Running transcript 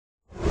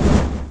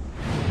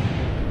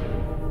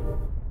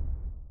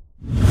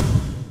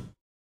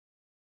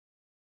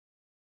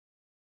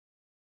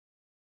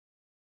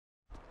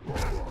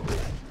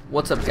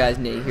What's up guys,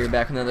 Nate here,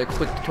 back with another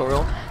quick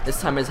tutorial. This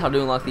time is how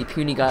to unlock the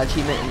Puny God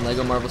Achievement in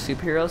LEGO Marvel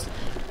Superheroes.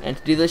 And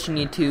to do this you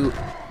need to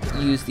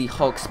use the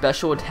Hulk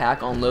special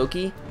attack on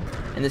Loki.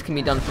 And this can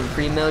be done from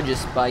free mode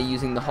just by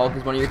using the Hulk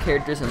as one of your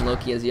characters and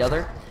Loki as the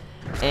other.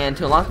 And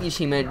to unlock the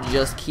achievement,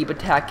 just keep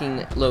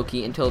attacking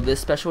Loki until this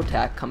special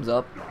attack comes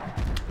up.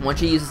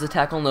 Once you use this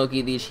attack on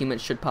Loki, the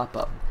achievement should pop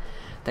up.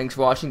 Thanks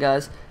for watching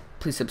guys.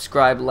 Please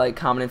subscribe, like,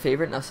 comment, and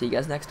favorite, and I'll see you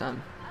guys next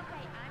time.